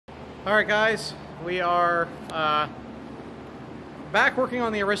All right, guys, we are back working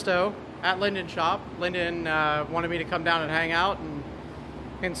on the Aristo at Lyndon's shop. Lyndon wanted me to come down and hang out and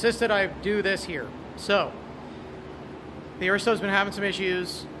insisted I do this here. So, the Aristo's been having some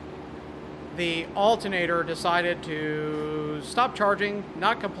issues. The alternator decided to stop charging,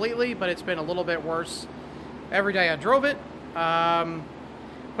 not completely, but it's been a little bit worse every day I drove it.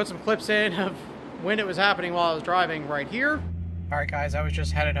 Put some clips in of when it was happening while I was driving right here. All right, guys, I was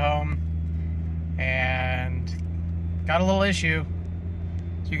just headed home and got a little issue.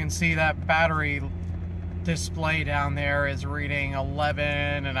 So you can see that battery display down there is reading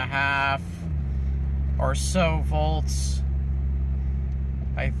 11.5 or so volts.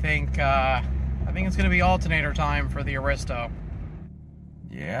 I think it's gonna be alternator time for the Aristo.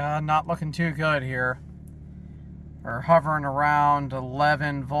 Yeah, not looking too good here. We're hovering around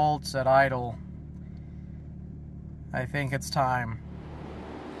 11 volts at idle. I think it's time.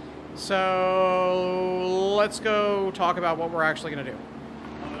 So let's go talk about what we're actually going to do.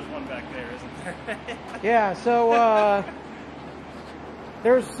 Oh, there's one back there, isn't there? Yeah, so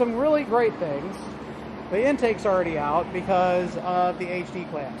there's some really great things. The intake's already out because of the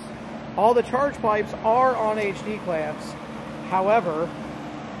HD clamps. All the charge pipes are on HD clamps. However,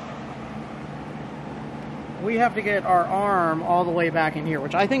 we have to get our arm all the way back in here,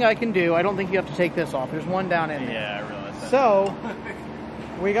 which I think I can do. I don't think you have to take this off. There's one down in there. Yeah, I realize that. So,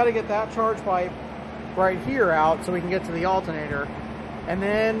 we got to get that charge pipe right here out so we can get to the alternator. And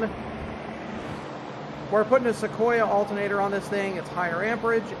then, we're putting a Sequoia alternator on this thing. It's higher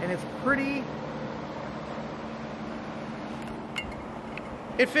amperage, and it's pretty...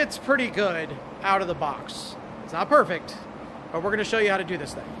 It fits pretty good out of the box. It's not perfect, but we're going to show you how to do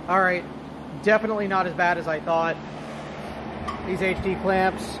this thing. All right. Definitely not as bad as I thought. These HD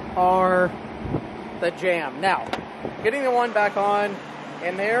clamps are the jam. Now, getting the one back on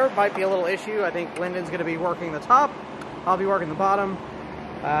in there might be a little issue. I think Lyndon's going to be working the top. I'll be working the bottom.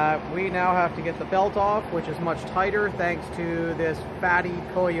 We now have to get the belt off, which is much tighter thanks to this fatty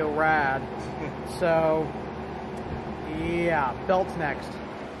Koyo rad. So, yeah, belt's next.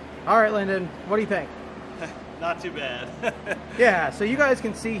 All right, Lyndon, what do you think? Not too bad. Yeah, so you guys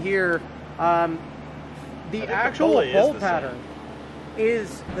can see here, the actual bolt pattern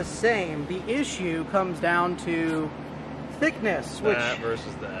is the same. The issue comes down to thickness, which that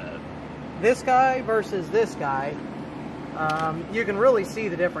versus that. This guy versus this guy, you can really see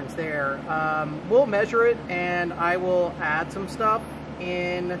the difference there. We'll measure it, and I will add some stuff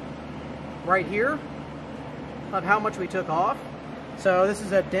in right here of how much we took off. So this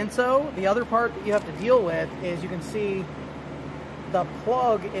is a Denso. The other part that you have to deal with is you can see the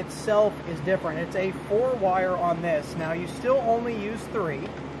plug itself is different. It's a 4-wire on this. Now you still only use 3,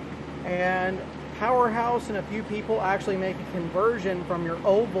 and Powerhouse and a few people actually make a conversion from your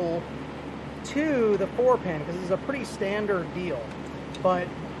oval to the 4-pin because this is a pretty standard deal. But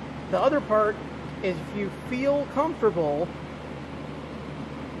the other part is if you feel comfortable,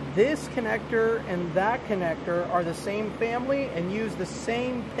 this connector and that connector are the same family and use the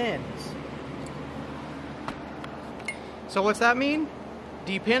same pins. So what's that mean?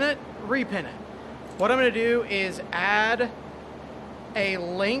 Depin it, repin it. What I'm going to do is add a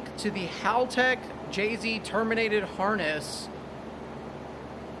link to the Haltech JZ terminated harness,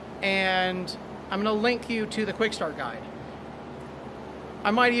 and I'm going to link you to the quick start guide.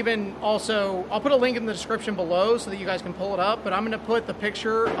 I might even also, I'll put a link in the description below so that you guys can pull it up, but I'm going to put the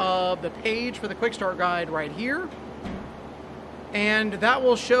picture of the page for the quick start guide right here. And that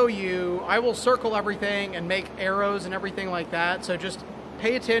will show you, I will circle everything and make arrows and everything like that. So just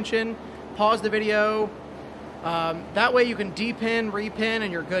pay attention, pause the video. That way you can depin, repin,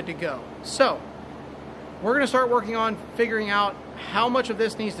 and you're good to go. So we're going to start working on figuring out how much of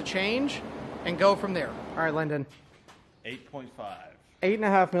this needs to change and go from there. All right, Lyndon. 8.5.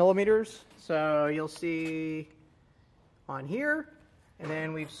 8.5 millimeters. So you'll see on here, and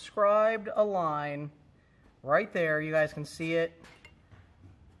then we've scribed a line right there. You guys can see it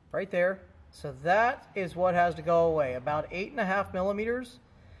right there. So that is what has to go away, about 8.5 millimeters.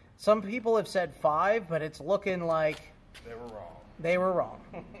 Some people have said 5, but it's looking like they were wrong. They were wrong,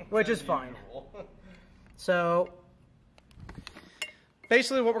 which is fine. So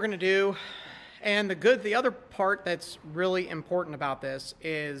basically what we're going to do, and the other part that's really important about this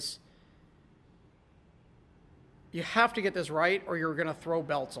is you have to get this right or you're going to throw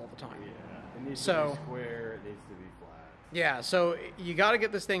belts all the time. Yeah, it needs to be square, it needs to be flat. Yeah, so you got to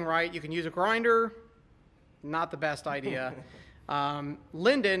get this thing right. You can use a grinder, not the best idea.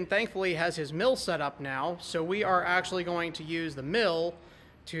 Lyndon, thankfully, has his mill set up now, so we are actually going to use the mill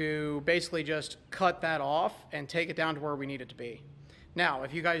to basically just cut that off and take it down to where we need it to be. Now,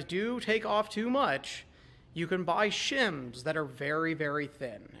 if you guys do take off too much, you can buy shims that are very, very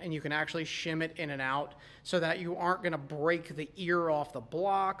thin, and you can actually shim it in and out so that you aren't going to break the ear off the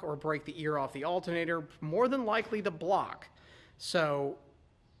block or break the ear off the alternator, more than likely the block. So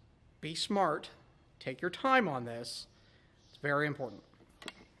be smart. Take your time on this. It's very important.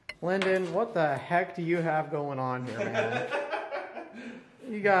 Lyndon, what the heck do you have going on here, man?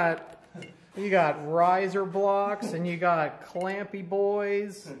 You got riser blocks and you got clampy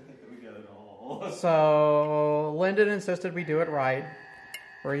boys. We got it all. So Lyndon insisted we do it right.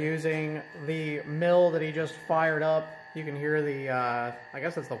 We're using the mill that he just fired up. You can hear the, I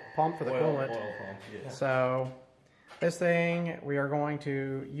guess it's the pump for the coolant. Oil pump, yeah. So this thing, we are going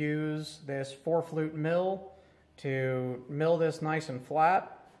to use this 4-flute mill to mill this nice and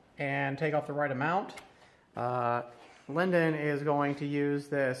flat and take off the right amount. Lyndon is going to use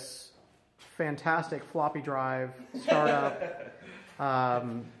this fantastic floppy drive startup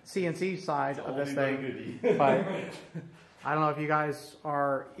CNC side of this thing. But I don't know if you guys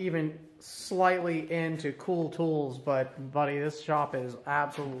are even slightly into cool tools, but buddy, this shop is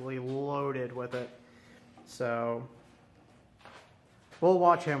absolutely loaded with it. So we'll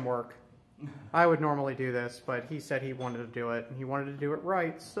watch him work. I would normally do this, but he said he wanted to do it, and he wanted to do it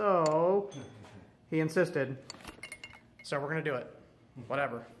right, so he insisted. So we're going to do it.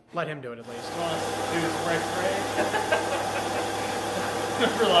 Whatever. Let him do it at least. You want us to do spray?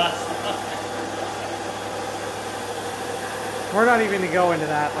 For last time. We're not even going to go into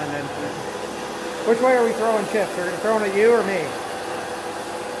that, Lyndon. Which way are we throwing chips? Are we throwing at you or me?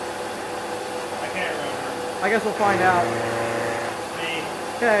 I can't remember. I guess we'll find out. Me.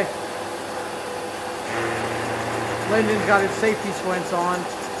 Okay. Lyndon's got his safety squints on.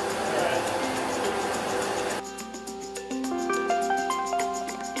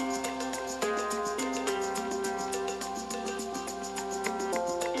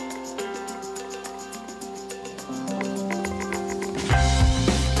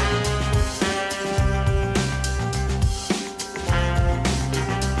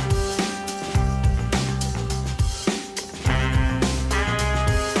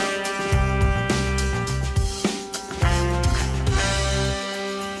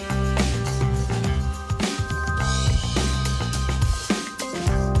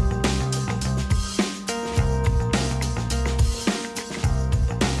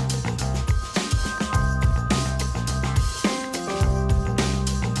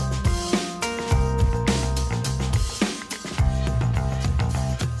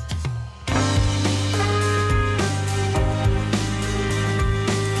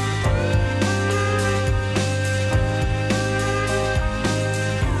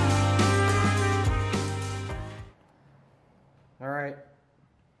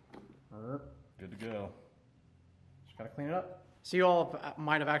 Good to go. Just gotta clean it up. So you all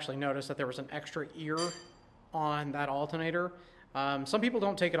might have actually noticed that there was an extra ear on that alternator. Some people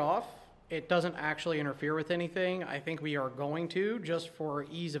don't take it off. It doesn't actually interfere with anything. I think we are going to, just for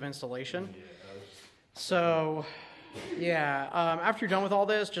ease of installation. So, yeah, after you're done with all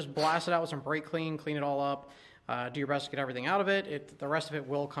this, just blast it out with some brake clean it all up. Do your best to get everything out of it. The rest of it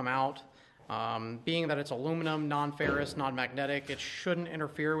will come out. Being that it's aluminum, non-ferrous, non-magnetic, it shouldn't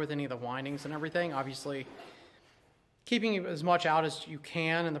interfere with any of the windings and everything. Obviously, keeping as much out as you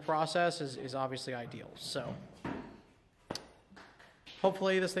can in the process is obviously ideal. So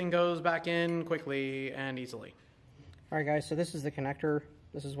hopefully this thing goes back in quickly and easily. All right, guys, so this is the connector.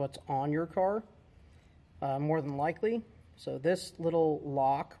 This is what's on your car, more than likely. So this little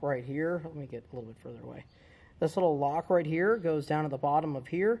lock right here, let me get a little bit further away. This little lock right here goes down to the bottom of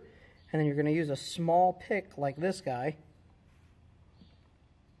here. And then you're going to use a small pick like this guy.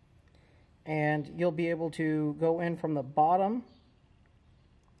 And you'll be able to go in from the bottom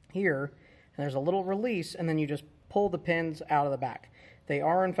here. And there's a little release, and then you just pull the pins out of the back. They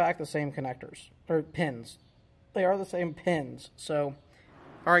are, in fact, the same connectors, or pins. They are the same pins. So,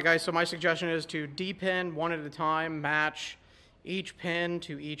 all right, guys, so my suggestion is to D-pin one at a time, match each pin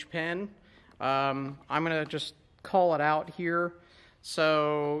to each pin. I'm going to just call it out here.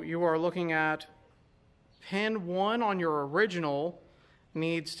 So you are looking at pin 1 on your original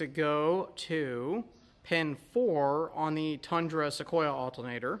needs to go to pin 4 on the Tundra Sequoia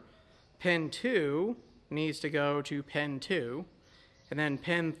alternator. Pin 2 needs to go to pin 2. And then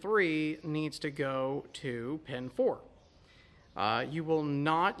pin 3 needs to go to pin 4. You will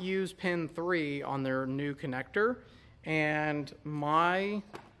not use pin 3 on their new connector. And my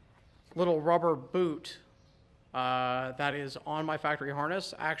little rubber boot that is on my factory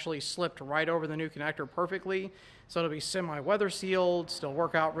harness actually slipped right over the new connector perfectly, so it'll be semi-weather sealed, still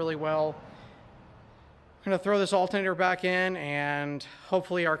work out really well. I'm going to throw this alternator back in, and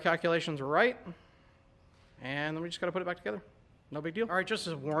hopefully our calculations are right. And then we just got to put it back together. No big deal. All right, just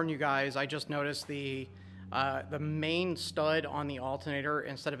to warn you guys, I just noticed the main stud on the alternator,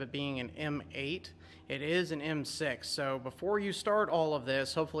 instead of it being an M8, it is an M6. So before you start all of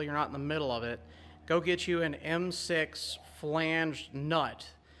this, hopefully you're not in the middle of it, go get you an M6 flanged nut.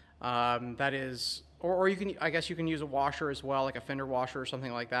 That is, or you can, I guess you can use a washer as well, like a fender washer or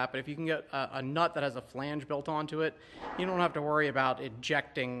something like that. But if you can get a nut that has a flange built onto it, you don't have to worry about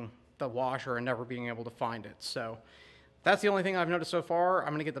ejecting the washer and never being able to find it. So that's the only thing I've noticed so far. I'm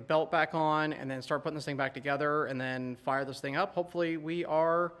going to get the belt back on and then start putting this thing back together and then fire this thing up. Hopefully we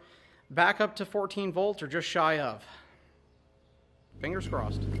are back up to 14 volts or just shy of. Fingers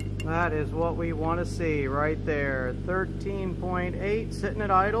crossed. That is what we want to see right there. 13.8 sitting at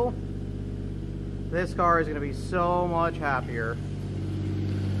idle. This car is going to be so much happier.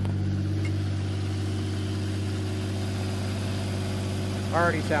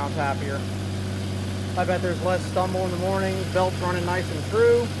 Already sounds happier. I bet there's less stumble in the morning. Belt's running nice and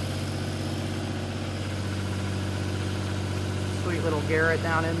true. Sweet little Garrett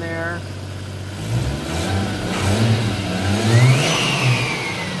down in there.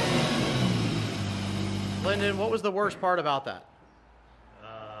 Lyndon, what was the worst part about that?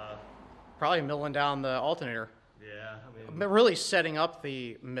 Probably milling down the alternator. Yeah, I mean, But really setting up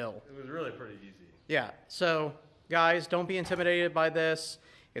the mill. it was really pretty easy. Yeah, so guys, don't be intimidated by this.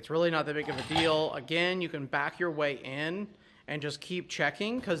 It's really not that big of a deal. Again, you can back your way in and just keep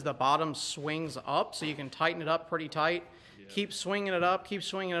checking because the bottom swings up, so you can tighten it up pretty tight. Yeah. Keep swinging it up, keep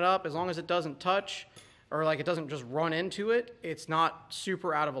swinging it up. As long as it doesn't touch or like it doesn't just run into it, it's not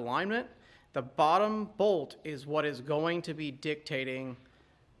super out of alignment. The bottom bolt is what is going to be dictating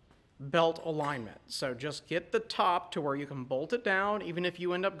belt alignment. So just get the top to where you can bolt it down, even if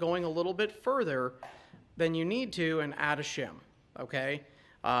you end up going a little bit further than you need to, and add a shim, okay?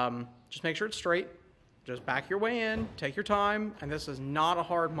 Just make sure it's straight. Just back your way in, take your time, and this is not a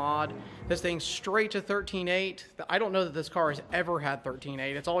hard mod. This thing's straight to 13.8. I don't know that this car has ever had 13.8.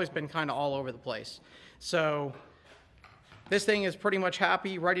 It's always been kind of all over the place. So this thing is pretty much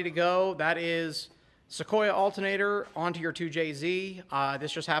happy, ready to go. That is Sequoia alternator onto your 2JZ.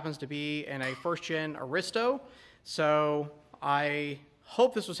 This just happens to be in a first-gen Aristo. So I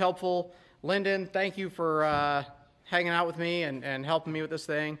hope this was helpful. Lyndon, thank you for hanging out with me and helping me with this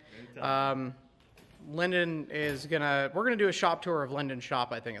thing. Lyndon is we're gonna do a shop tour of Lyndon's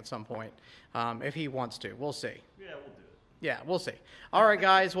shop, I think, at some point, if he wants to. We'll see. Yeah, we'll do it. Yeah, we'll see. All right,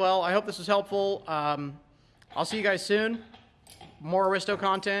 guys. Well, I hope this was helpful. I'll see you guys soon. More Aristo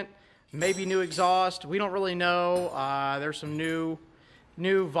content. Maybe new exhaust. We don't really know. There's some new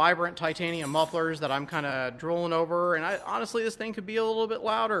vibrant titanium mufflers that I'm kind of drooling over, and honestly, this thing could be a little bit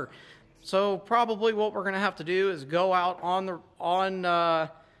louder. So probably what we're going to have to do is go out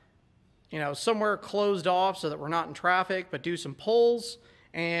somewhere closed off so that we're not in traffic, but do some pulls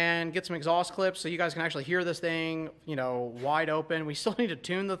and get some exhaust clips so you guys can actually hear this thing, wide open. We still need to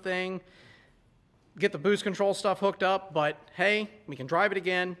tune the thing, get the boost control stuff hooked up, but hey, we can drive it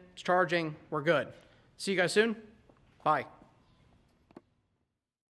again. It's charging. We're good. See you guys soon. Bye.